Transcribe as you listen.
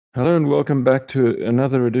Hello and welcome back to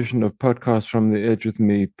another edition of Podcast from the Edge with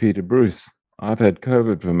me, Peter Bruce. I've had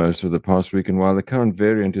COVID for most of the past week, and while the current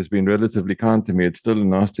variant has been relatively kind to me, it's still a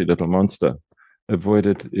nasty little monster. Avoid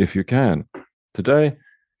it if you can. Today,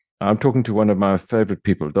 I'm talking to one of my favorite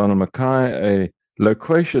people, Donald Mackay, a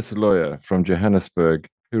loquacious lawyer from Johannesburg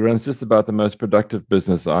who runs just about the most productive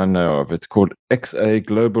business I know of. It's called XA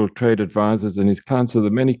Global Trade Advisors, and his clients are the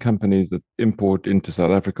many companies that import into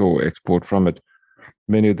South Africa or export from it.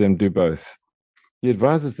 Many of them do both. He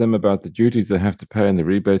advises them about the duties they have to pay and the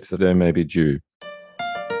rebates that they may be due.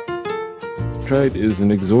 Trade is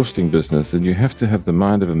an exhausting business, and you have to have the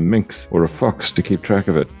mind of a minx or a fox to keep track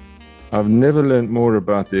of it. I've never learned more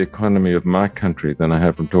about the economy of my country than I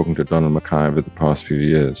have from talking to Donald Mackay over the past few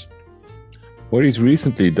years. What he's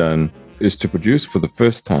recently done is to produce for the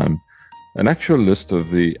first time an actual list of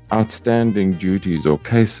the outstanding duties or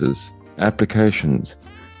cases, applications,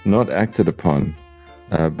 not acted upon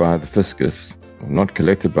by the fiscus, not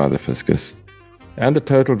collected by the fiscus, and the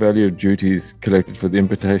total value of duties collected for the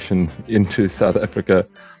importation into South Africa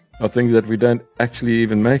are things that we don't actually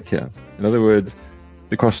even make here. In other words,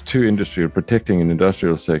 the cost to industry of protecting an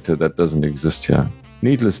industrial sector that doesn't exist here.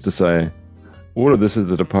 Needless to say, all of this is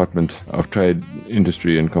the Department of Trade,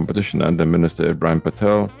 Industry and Competition under Minister Ibrahim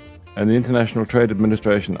Patel, and the International Trade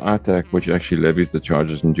Administration, ITAC, which actually levies the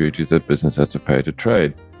charges and duties that business has to pay to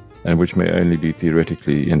trade, and which may only be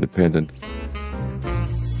theoretically independent.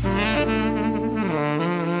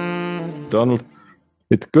 Donald,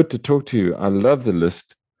 it's good to talk to you. I love the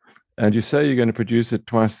list. And you say you're going to produce it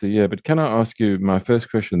twice a year. But can I ask you my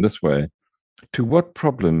first question this way? To what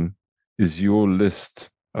problem is your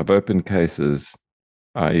list of open cases,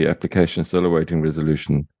 i.e., applications still awaiting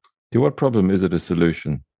resolution, to what problem is it a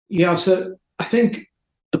solution? Yeah, so I think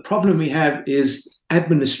the problem we have is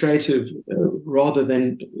administrative rather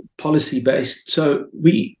than policy based. So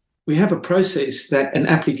we have a process that an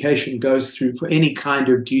application goes through for any kind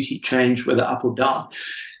of duty change, whether up or down.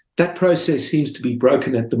 That process seems to be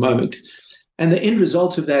broken at the moment. And the end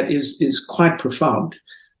result of that is quite profound.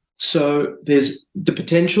 So there's the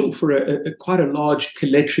potential for quite a large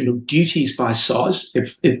collection of duties by SARS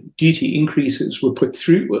if duty increases were put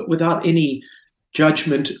through without any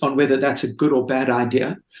judgment on whether that's a good or bad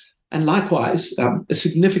idea. And likewise, a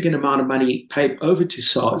significant amount of money paid over to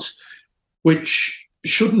SARS, which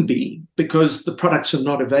shouldn't be because the products are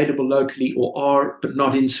not available locally or are, but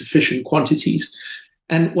not in sufficient quantities.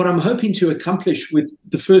 And what I'm hoping to accomplish with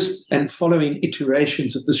the first and following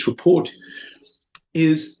iterations of this report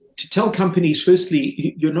is to tell companies,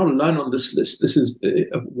 firstly, you're not alone on this list. This is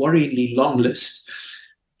a worryingly long list.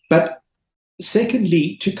 But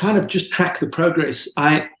secondly, to kind of just track the progress.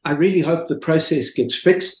 I really hope the process gets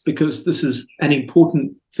fixed because this is an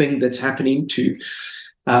important thing that's happening to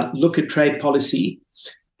look at trade policy.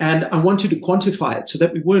 And I wanted to quantify it so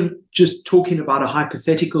that we weren't just talking about a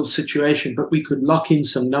hypothetical situation, but we could lock in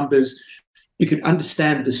some numbers. We could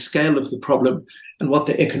understand the scale of the problem and what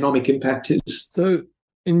the economic impact is. So,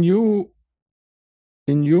 in your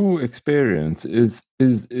experience, is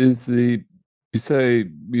the you say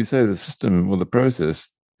the system or the process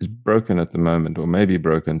is broken at the moment, or maybe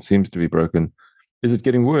broken, seems to be broken. Is it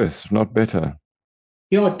getting worse, not better?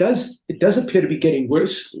 Yeah, it does. It does appear to be getting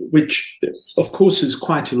worse, which, of course, is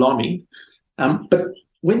quite alarming. But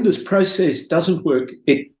when this process doesn't work,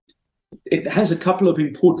 it has a couple of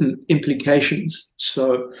important implications.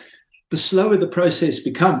 So, the slower the process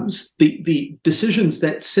becomes, the decisions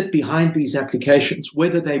that sit behind these applications,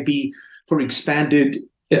 whether they be for expanded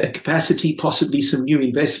capacity, possibly some new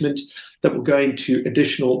investment that will go into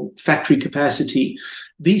additional factory capacity,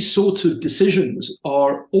 these sorts of decisions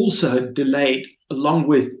are also delayed along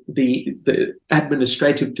with the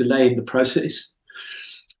administrative delay in the process.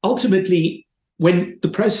 Ultimately, when the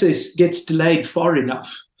process gets delayed far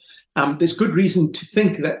enough, there's good reason to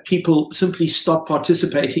think that people simply stop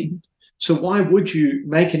participating. So why would you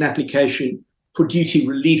make an application for duty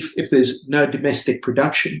relief if there's no domestic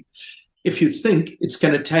production? If you think it's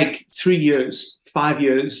going to take 3 years, 5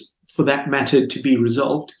 years for that matter to be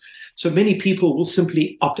resolved. So many people will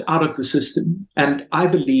simply opt out of the system. And I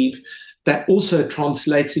believe that also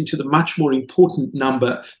translates into the much more important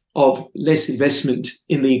number of less investment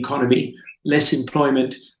in the economy, less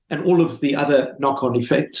employment, and all of the other knock-on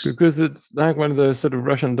effects. Because it's like one of those sort of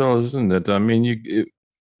Russian dolls, isn't it? I mean,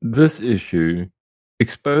 this issue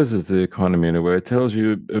exposes the economy in a way. It tells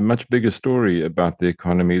you a much bigger story about the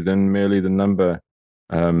economy than merely the number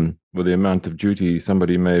or the amount of duty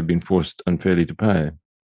somebody may have been forced unfairly to pay.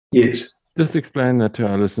 Yes. Just explain that to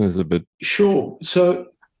our listeners a bit. Sure. So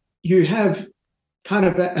you have kind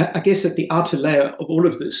of, I guess, at the outer layer of all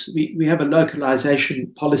of this, we have a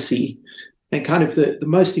localization policy. And kind of the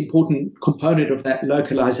most important component of that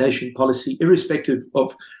localization policy, irrespective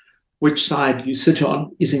of which side you sit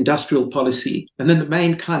on, is industrial policy. And then the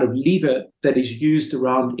main kind of lever that is used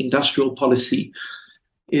around industrial policy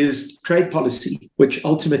is trade policy, which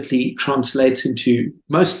ultimately translates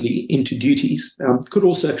mostly into duties. Could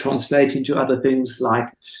also translate into other things like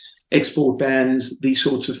export bans, these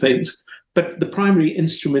sorts of things. But the primary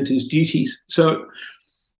instrument is duties. So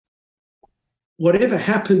whatever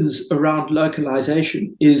happens around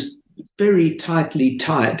localization is very tightly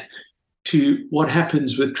tied to what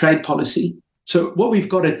happens with trade policy. So what we've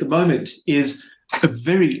got at the moment is a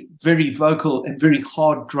very, very vocal and very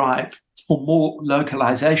hard drive for more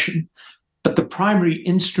localization. But the primary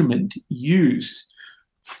instrument used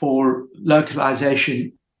for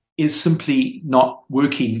localization is simply not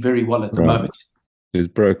working very well at the moment. Is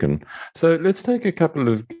broken. So let's take a couple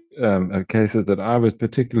of cases that I was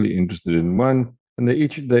particularly interested in. One, and they're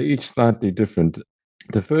each slightly different.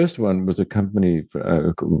 The first one was a company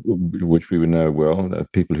which we would know well,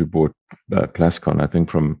 people who bought Plascon, I think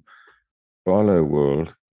from Barlow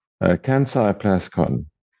World, Kansai Plascon.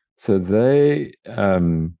 So they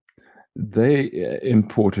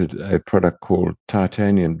imported a product called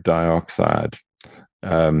titanium dioxide.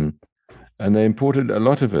 And they imported a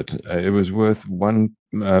lot of it. It was worth almost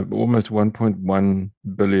 1.1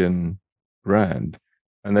 billion rand.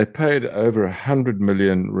 And they paid over 100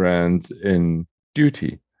 million rand in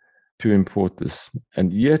duty to import this.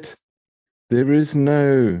 And yet there is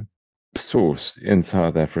no source in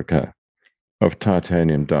South Africa of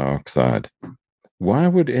titanium dioxide. Why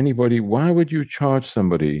would you charge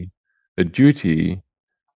somebody a duty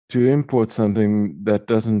to import something that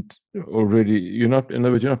doesn't already, in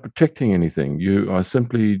other words, you're not protecting anything. You are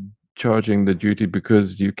simply charging the duty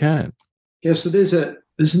because you can. Yeah, so there's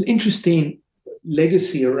an interesting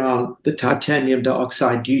legacy around the titanium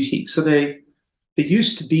dioxide duty. So there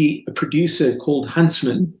used to be a producer called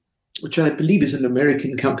Huntsman, which I believe is an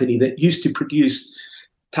American company that used to produce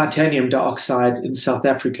titanium dioxide in South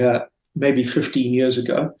Africa maybe 15 years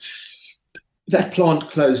ago. That plant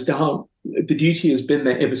closed down. The duty has been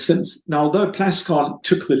there ever since. Now, although Plascon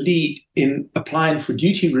took the lead in applying for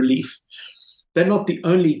duty relief, they're not the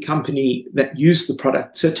only company that used the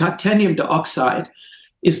product. So titanium dioxide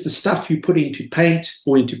is the stuff you put into paint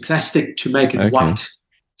or into plastic to make it white.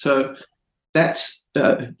 So that's,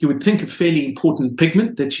 you would think, a fairly important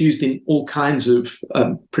pigment that's used in all kinds of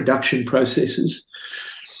production processes.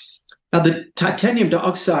 Now, the titanium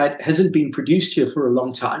dioxide hasn't been produced here for a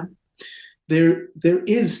long time. There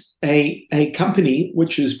is a company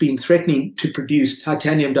which has been threatening to produce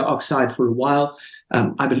titanium dioxide for a while.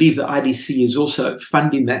 I believe the IDC is also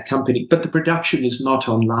funding that company, but the production is not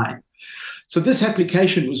online. So this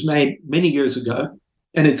application was made many years ago,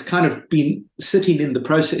 and it's kind of been sitting in the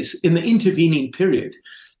process. In the intervening period,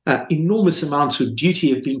 enormous amounts of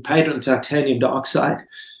duty have been paid on titanium dioxide,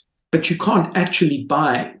 but you can't actually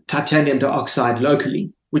buy titanium dioxide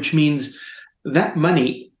locally, which means that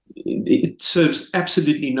money, it serves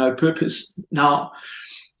absolutely no purpose. Now,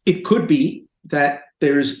 it could be that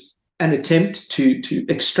there's an attempt to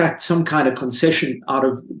extract some kind of concession out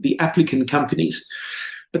of the applicant companies.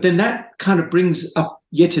 But then that kind of brings up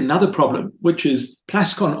yet another problem, which is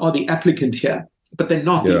Plascon are the applicant here, but they're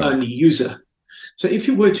not the only user. So if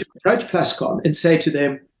you were to approach Plascon and say to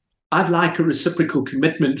them, I'd like a reciprocal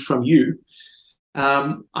commitment from you,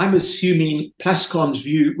 I'm assuming Plascon's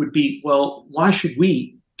view would be, well, why should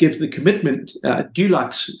we give the commitment?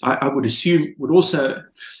 Dulux, I would assume, would also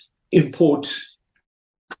import.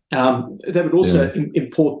 They would also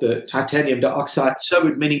import the titanium dioxide. So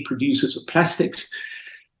would many producers of plastics.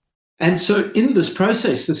 And so in this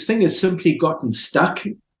process, this thing has simply gotten stuck,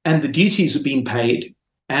 and the duties are being paid,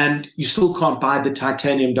 and you still can't buy the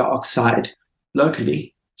titanium dioxide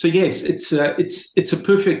locally. So yes, it's a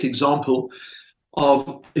perfect example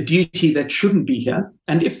of a duty that shouldn't be here.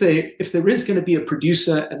 And if there is going to be a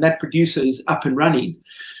producer and that producer is up and running,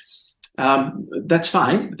 that's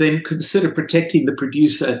fine. Then consider protecting the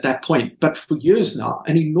producer at that point. But for years now,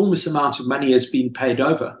 an enormous amount of money has been paid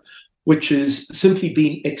over, which is simply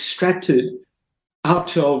being extracted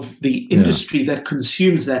out of the industry that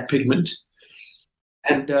consumes that pigment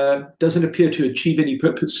and doesn't appear to achieve any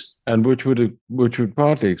purpose. And which would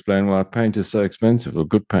partly explain why paint is so expensive, or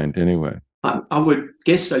good paint anyway. I would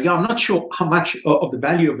guess so. Yeah, I'm not sure how much of the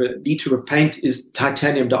value of a liter of paint is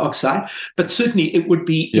titanium dioxide, but certainly it would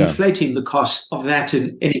be inflating the cost of that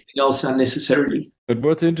and anything else unnecessarily. But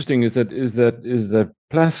what's interesting is that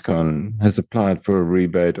Plascon has applied for a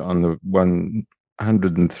rebate on the 1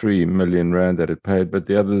 103 million rand that it paid, but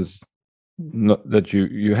the others, not that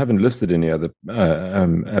you haven't listed any other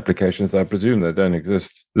applications. I presume they don't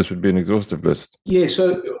exist. This would be an exhaustive list. Yeah.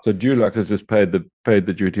 So Dulux has just paid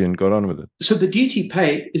the duty and got on with it. So the duty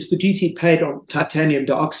paid is the duty paid on titanium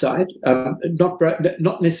dioxide,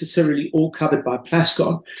 not necessarily all covered by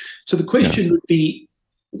Plascon. So the question would be,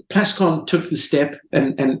 Plascon took the step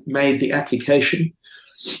and made the application.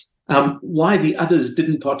 Why the others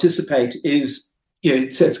didn't participate is,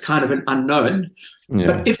 it's kind of an unknown. Yeah.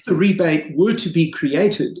 But if the rebate were to be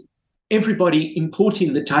created, everybody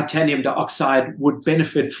importing the titanium dioxide would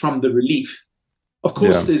benefit from the relief. Of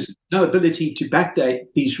course, there's no ability to backdate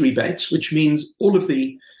these rebates, which means all of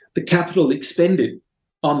the capital expended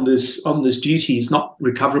on this duty is not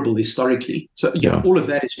recoverable historically. So all of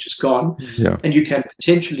that is just gone, and you can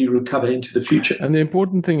potentially recover into the future. And the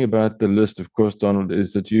important thing about the list, of course, Donald,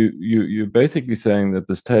 is that you're basically saying that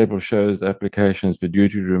this table shows applications for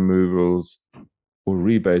duty removals or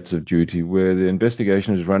rebates of duty where the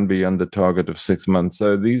investigation is run beyond the target of 6 months.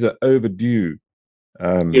 So these are overdue.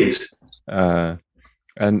 Yes.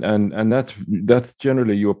 And that's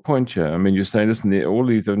generally your point here. I mean, you're saying, listen, all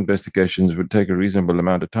these investigations would take a reasonable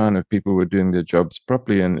amount of time if people were doing their jobs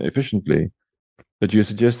properly and efficiently. But you're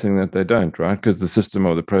suggesting that they don't, right? Because the system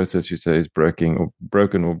or the process, you say, is broken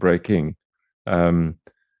or breaking,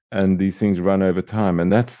 and these things run over time,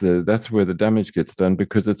 and that's where the damage gets done,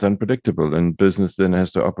 because it's unpredictable, and business then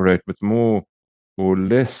has to operate with more or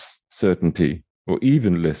less certainty, or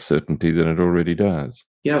even less certainty than it already does.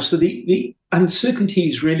 Yeah, so the uncertainty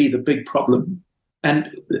is really the big problem.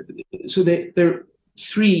 And so there are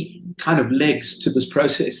three kind of legs to this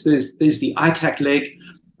process. There's the ITAC leg,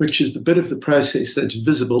 which is the bit of the process that's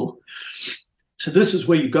visible. So this is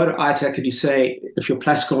where you go to ITAC and you say, if you're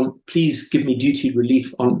Plascon, please give me duty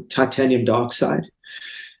relief on titanium dioxide.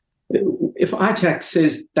 If ITAC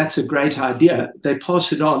says that's a great idea, they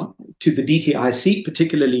pass it on to the DTIC,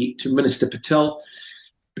 particularly to Minister Patel,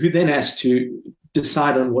 who then has to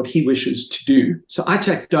decide on what he wishes to do. So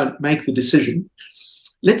ITAC don't make the decision.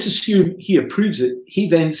 Let's assume he approves it. He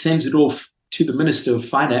then sends it off to the Minister of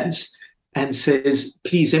Finance and says,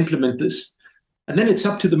 please implement this. And then it's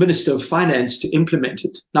up to the Minister of Finance to implement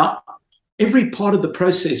it. Now, every part of the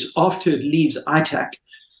process after it leaves ITAC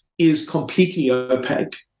is completely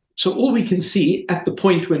opaque. So all we can see at the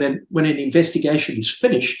point when an investigation is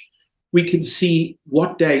finished, we can see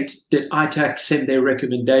what date did ITAC send their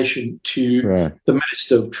recommendation to the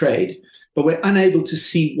Minister of Trade, but we're unable to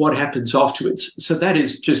see what happens afterwards. So that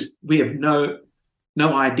is just, we have no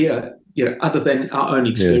idea, other than our own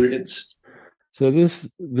experience. Yes. So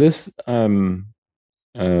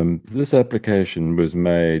this application was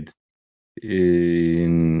made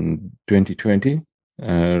in 2020,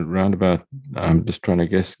 round about, I'm just trying to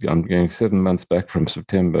guess, I'm going 7 months back from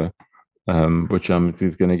September, which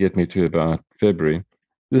is going to get me to about February.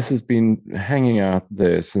 This has been hanging out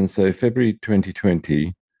there since, say, February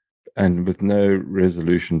 2020, and with no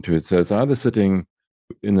resolution to it. So it's either sitting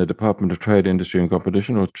in the Department of Trade, Industry and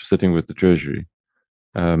Competition, or sitting with the Treasury.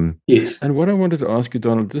 Yes. And what I wanted to ask you,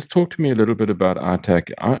 Donald, just talk to me a little bit about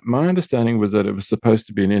ITAC. My understanding was that it was supposed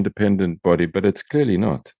to be an independent body, but it's clearly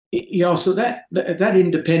not. Yeah, so that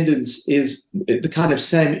independence is the kind of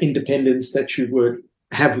same independence that you would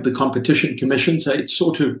have with the Competition Commission. So it's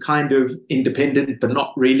sort of kind of independent, but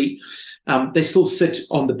not really. They still sit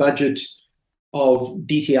on the budget of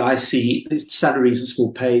DTIC. The salaries are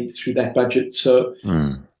still paid through that budget. So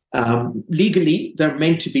legally, they're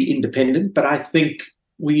meant to be independent, but I think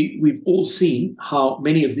we've all seen how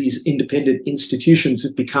many of these independent institutions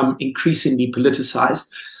have become increasingly politicized.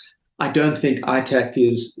 I don't think ITAC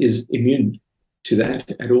is immune to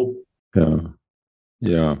that at all.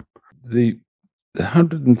 Yeah. The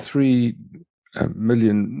 103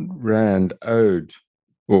 million rand owed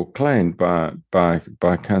or claimed by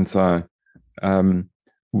Kansai,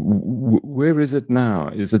 where is it now?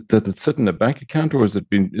 Does it sit in a bank account, or is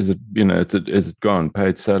it gone,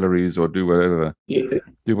 paid salaries, or do whatever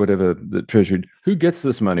the Treasury? Who gets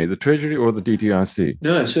this money, the Treasury or the DTIC?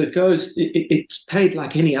 No, so it's paid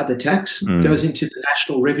like any other tax. It goes into the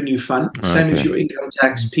National Revenue Fund, same as your income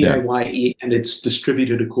tax, PAYE, and it's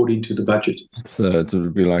distributed according to the budget. So it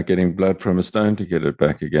would be like getting blood from a stone to get it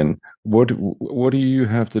back again. What do you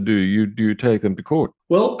have to do? Do you take them to court?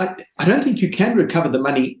 Well, I don't think you can recover the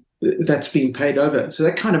money that's being paid over. So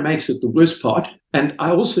that kind of makes it the worst part. And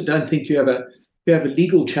I also don't think you have a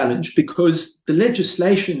legal challenge, because the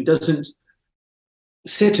legislation doesn't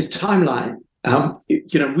set a timeline.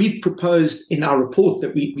 We've proposed in our report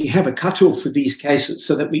that we have a cutoff for these cases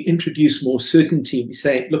so that we introduce more certainty. We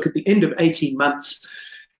say, look, at the end of 18 months,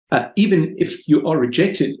 even if you are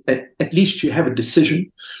rejected, at least you have a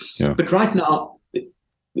decision. Yeah. But right now,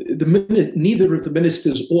 neither of the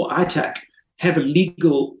ministers or ITAC have a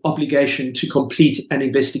legal obligation to complete an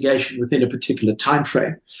investigation within a particular time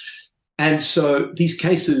frame. And so these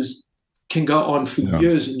cases can go on for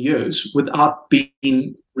years and years without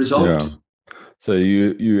being resolved. Yeah. So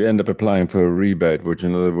you end up applying for a rebate, which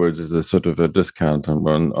in other words is a sort of a discount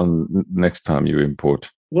on next time you import.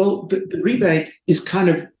 Well, the rebate is kind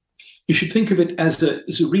of, you should think of it as a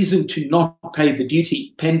reason to not pay the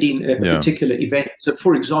duty pending a particular event. So,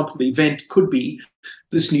 for example, the event could be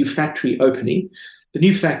this new factory opening. The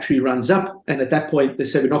new factory runs up, and at that point, they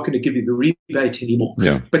say, we're not going to give you the rebate anymore.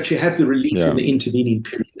 Yeah. But you have the relief in the intervening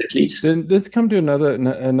period, at least. Then let's come to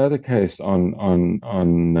another case on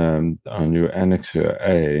your Annexure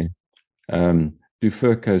A,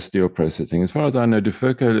 Duferco Steel Processing. As far as I know,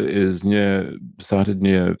 Duferco is sited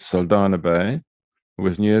near Saldanha Bay. It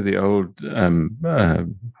was near the old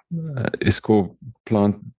ISCOR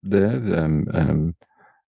plant there.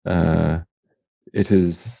 It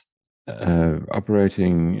is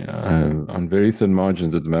operating on very thin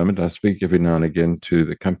margins at the moment. I speak every now and again to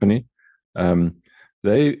the company.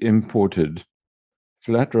 They imported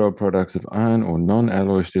flat roll products of iron or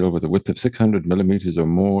non-alloy steel with a width of 600 millimeters or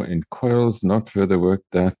more in coils not further work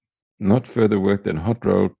than hot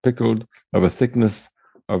rolled pickled of a thickness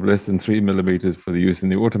of less than 3 millimeters for the use in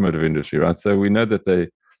the automotive industry, right? So we know that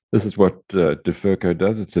this is what Duferco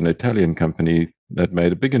does. It's an Italian company that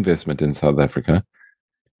made a big investment in South Africa.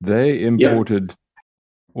 They imported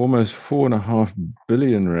almost 4.5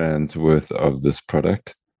 billion rands worth of this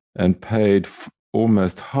product and paid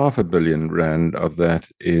almost 500 million rand of that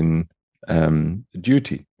in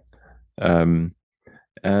duty. And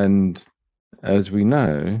as we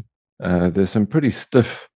know, there's some pretty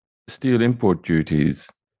stiff steel import duties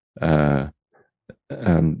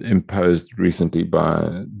imposed recently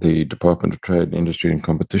by the Department of Trade, Industry and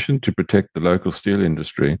Competition to protect the local steel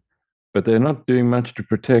industry, but they're not doing much to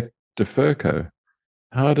protect Duferco.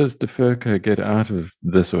 How does Duferco get out of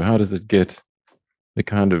this, or how does it get the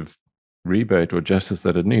kind of rebate or justice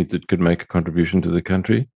that it needs? It could make a contribution to the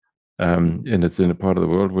country, and it's in a part of the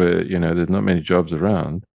world where there's not many jobs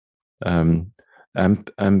around.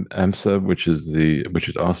 AMSA, which is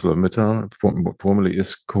ArcelorMittal, formerly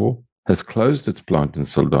ISCOR, has closed its plant in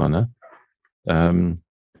Saldanha.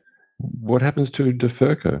 What happens to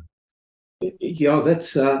Duferco? Yeah,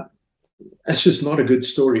 that's just not a good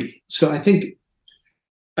story. So I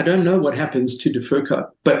don't know what happens to Duferco,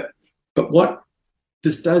 but what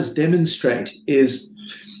this does demonstrate is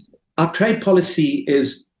our trade policy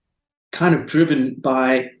is kind of driven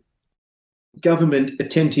by government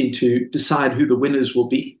attempting to decide who the winners will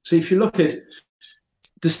be. So if you look at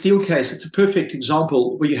the steel case, it's a perfect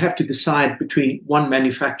example where you have to decide between one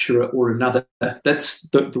manufacturer or another. That's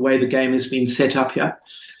the way the game has been set up here.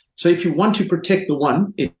 So if you want to protect the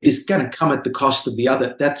one, it is going to come at the cost of the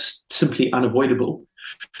other. That's simply unavoidable.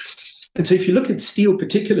 And so if you look at steel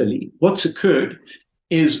particularly, what's occurred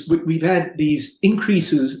is we've had these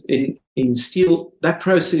increases in steel. That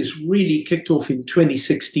process really kicked off in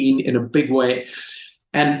 2016 in a big way.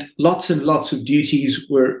 And lots of duties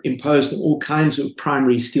were imposed on all kinds of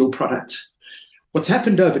primary steel products. What's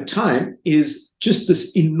happened over time is just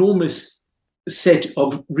this enormous set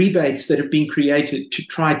of rebates that have been created to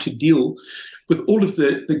try to deal with all of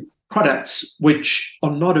the products which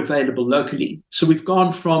are not available locally. So we've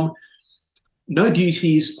gone from no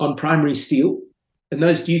duties on primary steel, and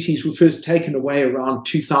those duties were first taken away around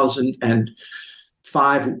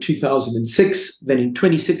 2005 or 2006. Then in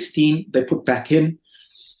 2016, they put back in.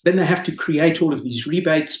 Then they have to create all of these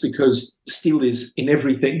rebates because steel is in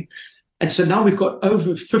everything. And so now we've got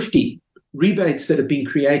over 50 rebates that have been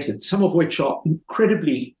created, some of which are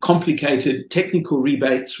incredibly complicated technical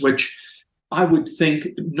rebates, which I would think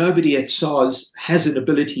nobody at SARS has an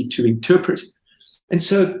ability to interpret. And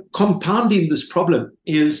so compounding this problem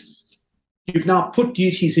is you've now put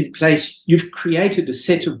duties in place, you've created a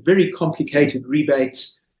set of very complicated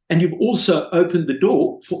rebates, and you've also opened the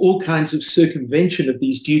door for all kinds of circumvention of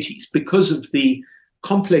these duties. Because of the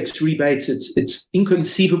complex rebates, it's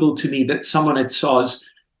inconceivable to me that someone at SARS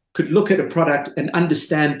could look at a product and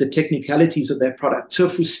understand the technicalities of that product. So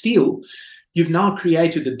for steel, you've now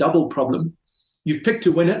created a double problem. You've picked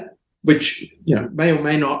a winner, which may or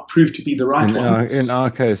may not prove to be the right one. In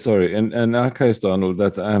our case, Donald,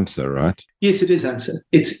 that's AMSA, right? Yes, it is AMSA.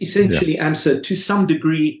 It's essentially AMSA to some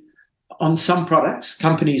degree on some products,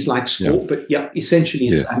 companies like SCOR, but essentially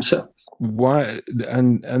it's AMSA. Why?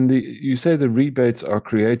 And you say the rebates are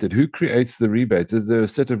created. Who creates the rebates? Is there a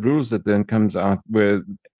set of rules that then comes out where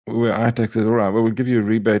where ITAC says, all right, well, we'll give you a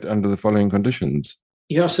rebate under the following conditions.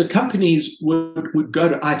 Yeah, so companies would go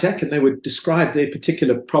to ITAC and they would describe their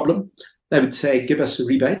particular problem. They would say, give us a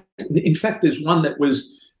rebate. In fact, there's one that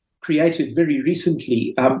was created very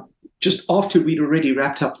recently, just after we'd already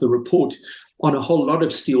wrapped up the report on a whole lot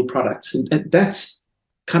of steel products. And that's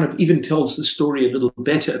kind of even tells the story a little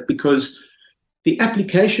better, because the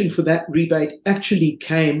application for that rebate actually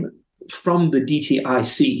came from the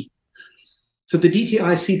DTIC. So the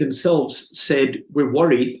DTIC themselves said, we're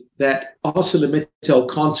worried that ArcelorMittal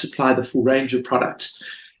can't supply the full range of products.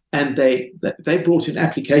 And they brought an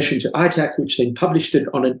application to ITAC, which then published it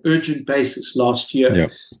on an urgent basis last year. Yeah.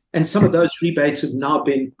 And some of those rebates have now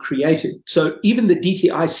been created. So even the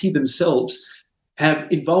DTIC themselves have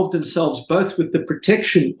involved themselves both with the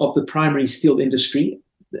protection of the primary steel industry,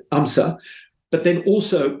 AMSA, but then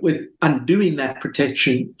also with undoing that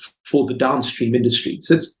protection for the downstream industry.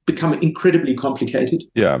 So it's become incredibly complicated.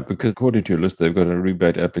 Yeah, because according to your list, they've got a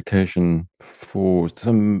rebate application for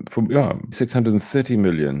 630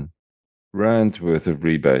 million rands worth of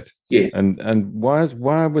rebate. Yeah. And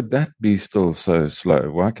why would that be still so slow?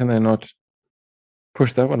 Why can they not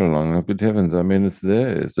push that one along? Good heavens! I mean, it's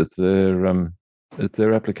theirs. It's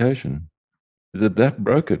their application. Is it that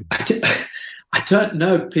broken? I don't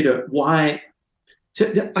know, Peter. Why?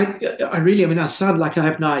 I really, I mean, I sound like I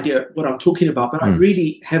have no idea what I'm talking about, but I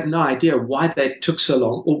really have no idea why that took so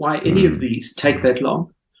long or why any of these take that long.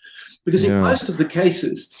 Because in most of the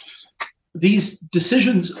cases, these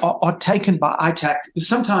decisions are taken by ITAC.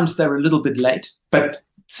 Sometimes they're a little bit late, but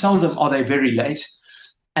seldom are they very late.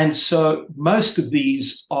 And so most of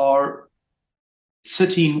these are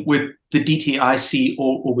sitting with the DTIC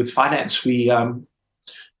or with finance. We don't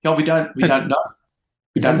know.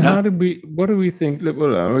 We don't know. What do we think?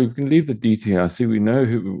 Well, we can leave the DTIC. We know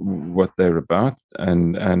what they're about,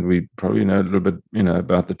 and we probably know a little bit,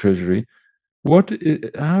 about the Treasury.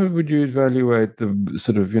 How would you evaluate the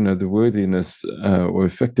sort of, the worthiness or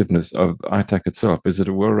effectiveness of ITAC itself? Is it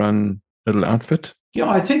a well-run little outfit? Yeah,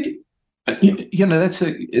 I think, it's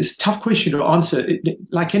a tough question to answer.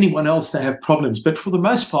 Like anyone else, they have problems. But for the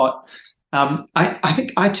most part, I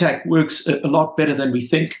think ITAC works a lot better than we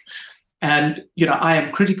think. And, I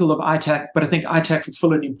am critical of ITAC, but I think ITAC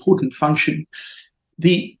fulfill an important function.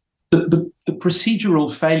 The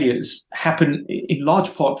procedural failures happen in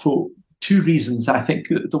large part for two reasons, I think.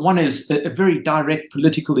 The one is a very direct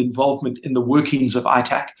political involvement in the workings of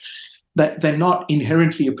ITAC. That they're not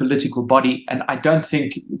inherently a political body, and I don't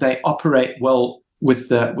think they operate well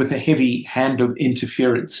with a heavy hand of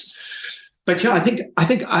interference. But I think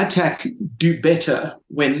ITAC do better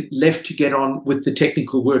when left to get on with the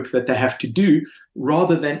technical work that they have to do,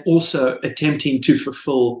 rather than also attempting to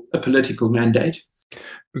fulfill a political mandate.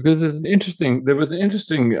 Because there was an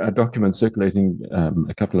interesting document circulating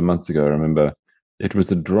a couple of months ago. I remember it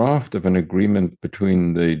was a draft of an agreement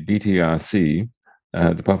between the DTIC,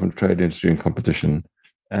 Department of Trade, Industry and Competition,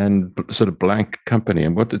 and sort of blank company.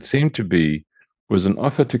 And what it seemed to be was an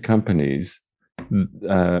offer to companies,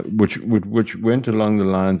 which went along the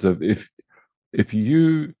lines of if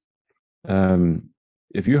you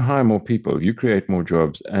hire more people, you create more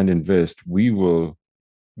jobs and invest, we will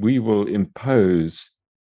impose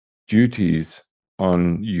duties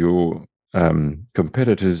on your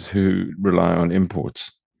competitors who rely on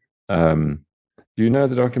imports. Do you know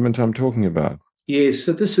the document I'm talking about? Yes,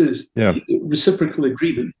 so this is reciprocal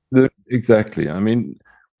agreement. Exactly. I mean,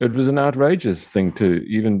 it was an outrageous thing to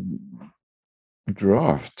even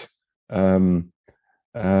draft. Both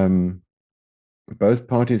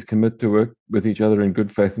parties commit to work with each other in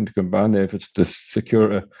good faith and to combine their efforts to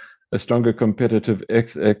secure a stronger competitive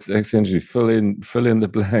energy. Fill in the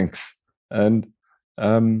blanks. And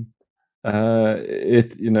the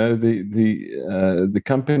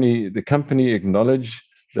company acknowledge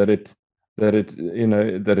that it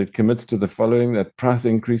commits to the following: that price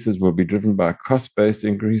increases will be driven by cost-based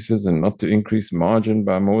increases and not to increase margin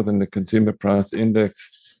by more than the consumer price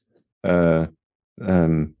index.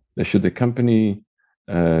 Should the company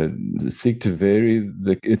seek to vary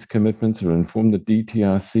its commitments or inform the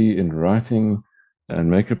DTIC in writing and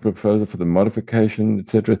make a proposal for the modification,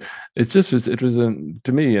 etc. It was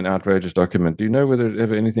to me an outrageous document. Do you know whether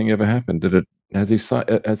anything ever happened?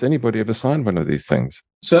 Has anybody ever signed one of these things?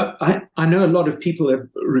 So I know a lot of people have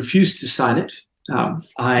refused to sign it.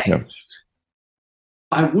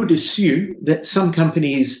 I would assume that some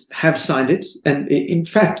companies have signed it. And in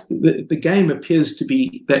fact, the game appears to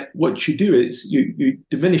be that what you do is you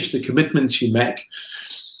diminish the commitments you make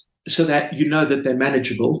so that you know that they're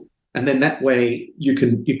manageable. And then that way you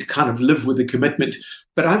can kind of live with the commitment.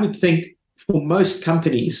 But I would think for most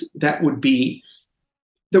companies, that would be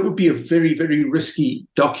that would be a very, very risky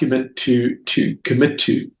document to commit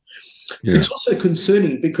to. Yeah. It's also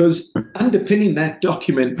concerning because underpinning that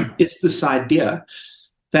document is this idea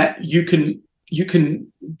that you can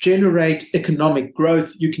generate economic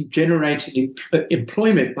growth, you can generate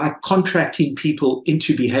employment by contracting people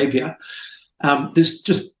into behavior. There's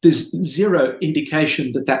zero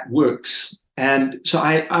indication that works. And so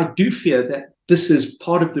I do fear that this is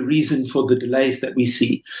part of the reason for the delays that we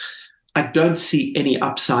see. I don't see any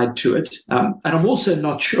upside to it. And I'm also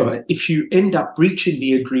not sure if you end up breaching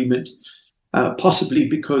the agreement, possibly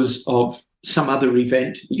because of some other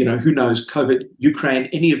event, who knows, COVID, Ukraine,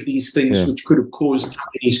 any of these things which could have caused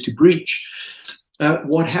companies to breach.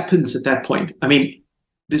 What happens at that point? I mean,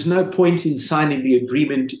 there's no point in signing the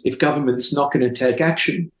agreement if government's not going to take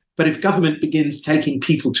action. But if government begins taking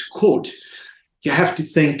people to court, you have to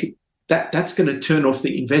think that that's going to turn off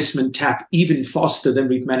the investment tap even faster than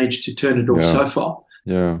we've managed to turn it off so far.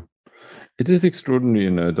 Yeah. It is extraordinary,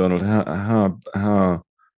 Donald, how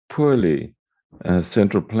poorly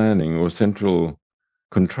central planning or central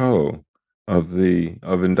control of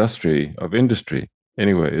industry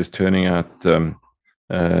anyway is turning out to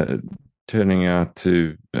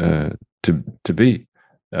be.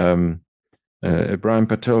 Brian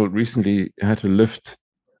Patel recently had to lift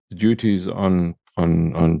duties on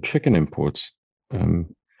chicken imports,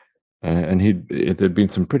 and there'd been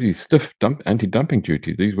some pretty stiff anti-dumping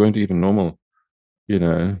duties. These weren't even normal,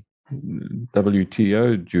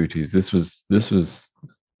 WTO duties. This was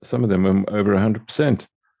some of them were over 100%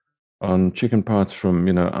 on chicken parts from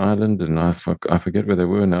Ireland, and I forget where they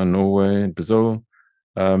were now, Norway and Brazil.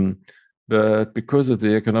 But because of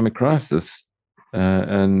the economic crisis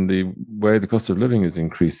and the way the cost of living is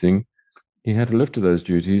increasing, he had to lift those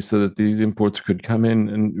duties so that these imports could come in.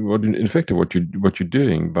 And in effect, what you're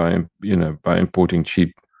doing by importing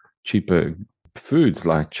cheaper foods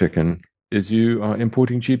like chicken is you are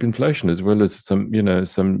importing cheap inflation as well as some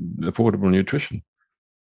affordable nutrition.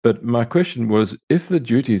 But my question was, if the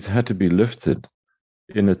duties had to be lifted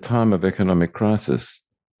in a time of economic crisis,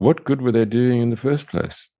 what good were they doing in the first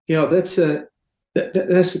place? Yeah, that's a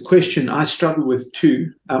question I struggle with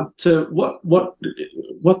too. So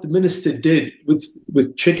what the minister did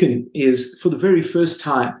with chicken is, for the very first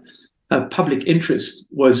time, public interest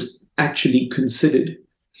was actually considered.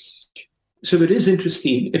 So it is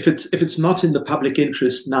interesting, if it's not in the public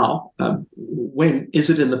interest now, when is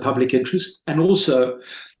it in the public interest? And also,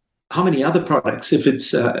 how many other products?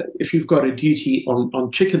 If you've got a duty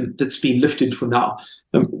on chicken that's been lifted for now,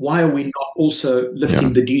 why are we not also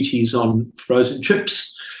lifting the duties on frozen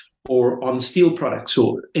chips or on steel products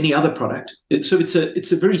or any other product? So it's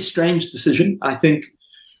a very strange decision, I think.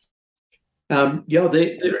 The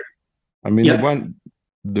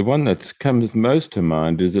one that comes most to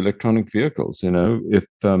mind is electronic vehicles. If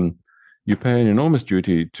you pay an enormous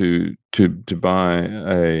duty to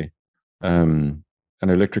buy an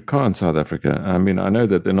electric car in South Africa. I mean, I know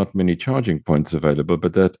that there are not many charging points available,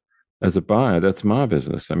 but that, as a buyer, that's my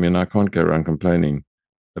business. I mean, I can't go around complaining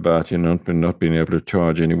about not being able to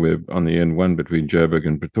charge anywhere on the N1 between Joburg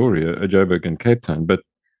and Joburg and Cape Town. But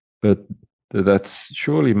that's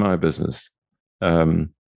surely my business. We've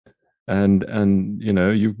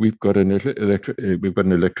got an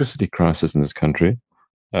electricity crisis in this country.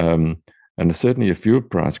 And certainly a fuel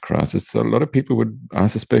price crisis. So a lot of people would, I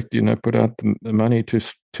suspect, put out the money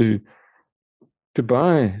to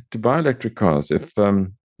buy electric cars if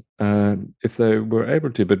they were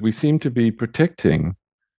able to. But we seem to be protecting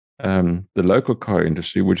the local car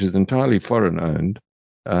industry, which is entirely foreign owned,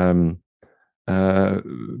 from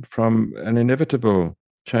an inevitable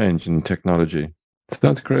change in technology. So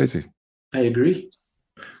that's crazy. I agree.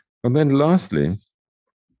 And then lastly,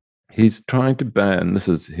 he's trying to ban,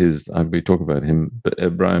 we talk about him, but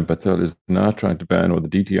Brian Patel is now trying to ban, or the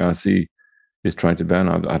DTRC is trying to ban,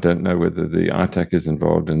 I don't know whether the ITAC is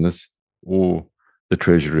involved in this or the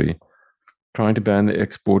Treasury, trying to ban the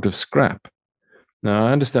export of scrap. Now,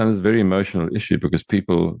 I understand it's a very emotional issue because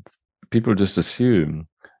people just assume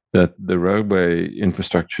that the roadway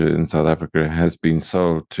infrastructure in South Africa has been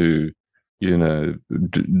sold to into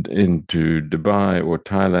Dubai or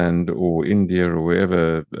Thailand or India or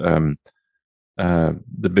wherever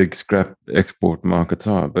the big scrap export markets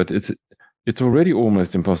are. But it's already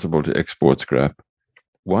almost impossible to export scrap.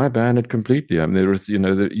 Why ban it completely? I mean, there is,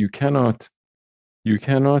 you cannot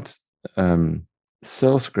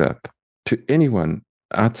sell scrap to anyone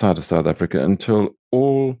outside of South Africa until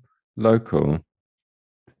all local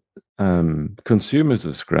consumers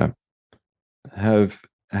of scrap have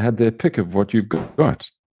had their pick of what you've got.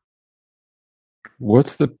 What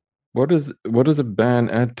does a ban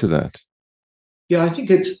add to that? Yeah, I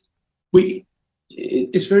think it's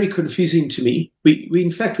very confusing to me. We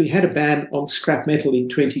in fact we had a ban on scrap metal in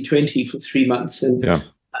 2020 for 3 months, and Yeah.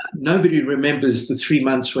 nobody remembers the 3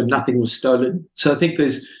 months when nothing was stolen. So I think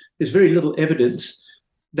there's very little evidence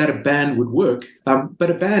that a ban would work.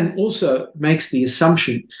 But a ban also makes the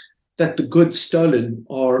assumption that the goods stolen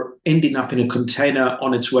are ending up in a container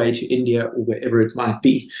on its way to India or wherever it might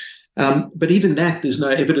be. But even that, there's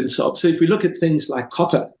no evidence of. So if we look at things like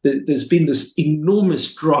copper, there's been this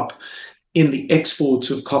enormous drop in the exports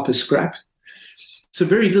of copper scrap. So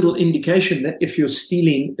very little indication that if you're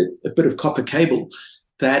stealing a bit of copper cable,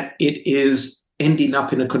 that it is ending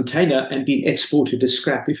up in a container and being exported as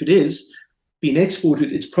scrap. If it is being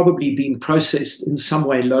exported, it's probably being processed in some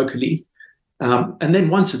way locally. And then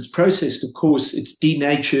once it's processed, of course, it's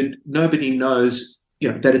denatured. Nobody knows,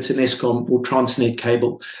 that it's an Eskom or Transnet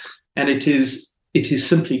cable, and it is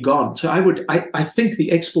simply gone. So I think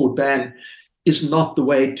the export ban is not the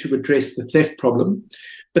way to address the theft problem.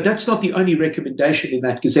 But that's not the only recommendation in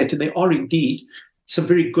that Gazette. And there are indeed some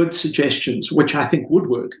very good suggestions, which I think would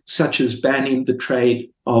work, such as banning the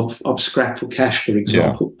trade of scrap for cash, for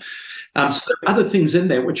example. So there are other things in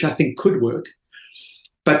there which I think could work.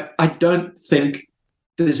 But I don't think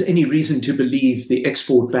there's any reason to believe the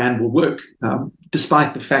export ban will work,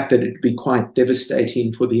 despite the fact that it would be quite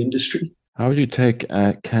devastating for the industry. How would you take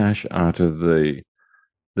cash out of the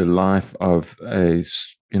life of a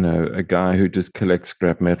guy who just collects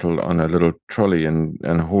scrap metal on a little trolley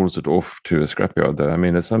and hauls it off to a scrapyard? Though, I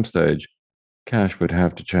mean, at some stage, cash would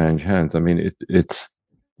have to change hands. I mean, it's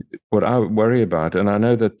what I worry about, and I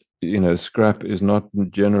know that scrap is not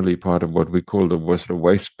generally part of what we call the sort of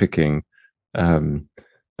waste picking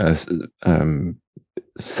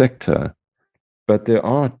sector, but there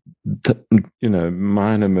are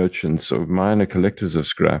minor merchants or minor collectors of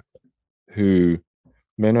scrap who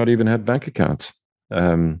may not even have bank accounts.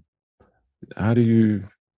 How do you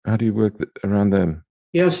work around them?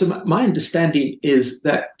 Yeah, so my understanding is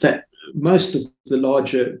that most of the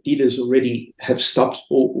larger dealers already have stopped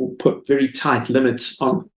or put very tight limits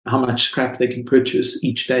on how much scrap they can purchase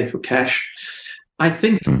each day for cash. I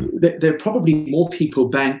think that there are probably more people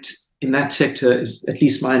banked in that sector, is at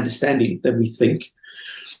least my understanding, than we think.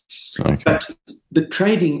 Okay. But the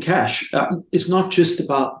trading cash is not just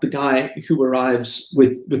about the guy who arrives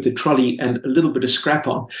with the trolley and a little bit of scrap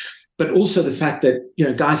on, but also the fact that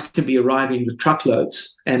guys can be arriving with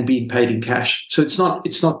truckloads and being paid in cash. So it's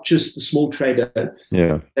not just the small trader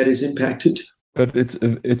that is impacted. But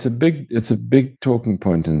it's a big talking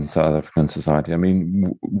point in South African society. I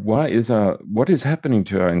mean, what is happening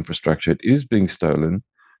to our infrastructure? It is being stolen.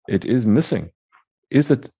 It is missing. Is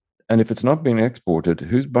it? And if it's not being exported,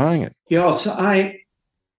 who's buying it? Yeah, so I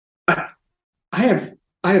have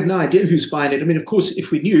no idea who's buying it. I mean, of course, if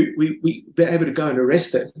we knew, we'd be able to go and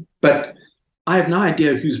arrest them. But I have no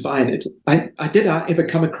idea who's buying it. Did I ever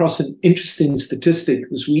come across an interesting statistic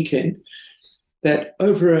this weekend that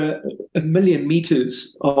over a million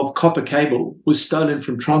meters of copper cable was stolen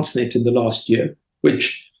from Transnet in the last year,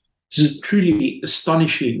 which is a truly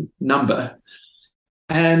astonishing number.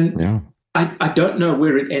 And I don't know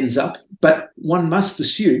where it ends up, but one must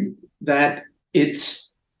assume that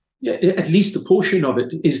it's at least a portion of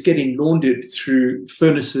it is getting laundered through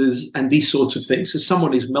furnaces and these sorts of things. So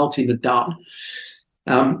someone is melting it down.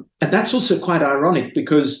 And that's also quite ironic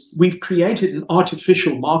because we've created an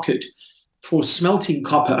artificial market for smelting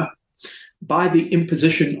copper by the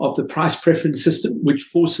imposition of the price preference system, which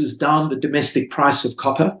forces down the domestic price of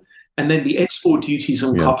copper and then the export duties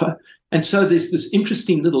on copper. And so there's this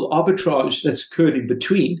interesting little arbitrage that's occurred in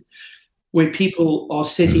between where people are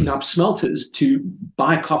setting up smelters to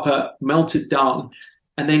buy copper, melt it down,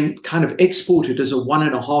 and then kind of export it as a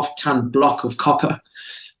 1.5 ton block of copper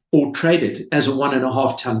or trade it as a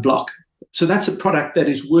 1.5 ton block. So that's a product that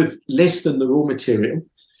is worth less than the raw material,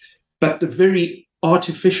 but the very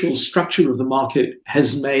artificial structure of the market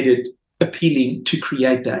has made it appealing to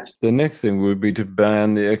create that. The next thing would be to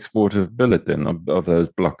ban the export of billet then, of those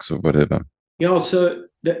blocks or whatever. Yeah, so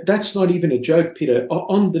that's not even a joke, Peter.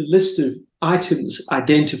 On the list of items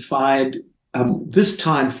identified this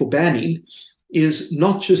time for banning is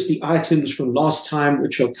not just the items from last time,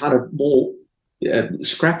 which are kind of more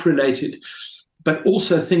scrap related, but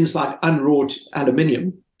also things like unwrought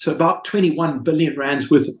aluminium. So about 21 billion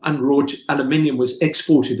rands worth of unwrought aluminium was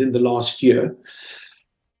exported in the last year.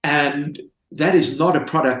 And that is not a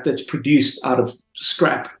product that's produced out of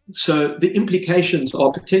scrap. So the implications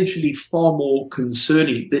are potentially far more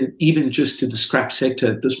concerning than even just to the scrap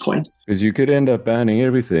sector at this point. Because you could end up banning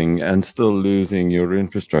everything and still losing your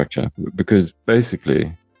infrastructure. Because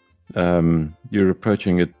basically, you're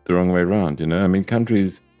approaching it the wrong way around. You know, I mean,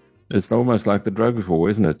 countries, it's almost like the drug war,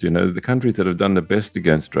 isn't it? You know, the countries that have done the best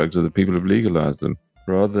against drugs are the people who've legalized them,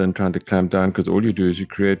 rather than trying to clamp down, because all you do is you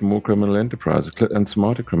create more criminal enterprise and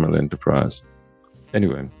smarter criminal enterprise.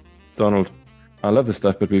 Anyway, Donald, I love the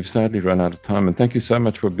stuff, but we've sadly run out of time. And thank you so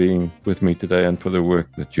much for being with me today and for the work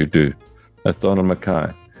that you do. That's Donald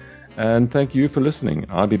Mackay. And thank you for listening.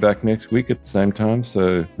 I'll be back next week at the same time.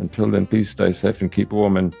 So until then, please stay safe and keep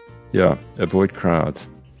warm and, avoid crowds.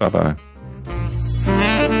 Bye-bye.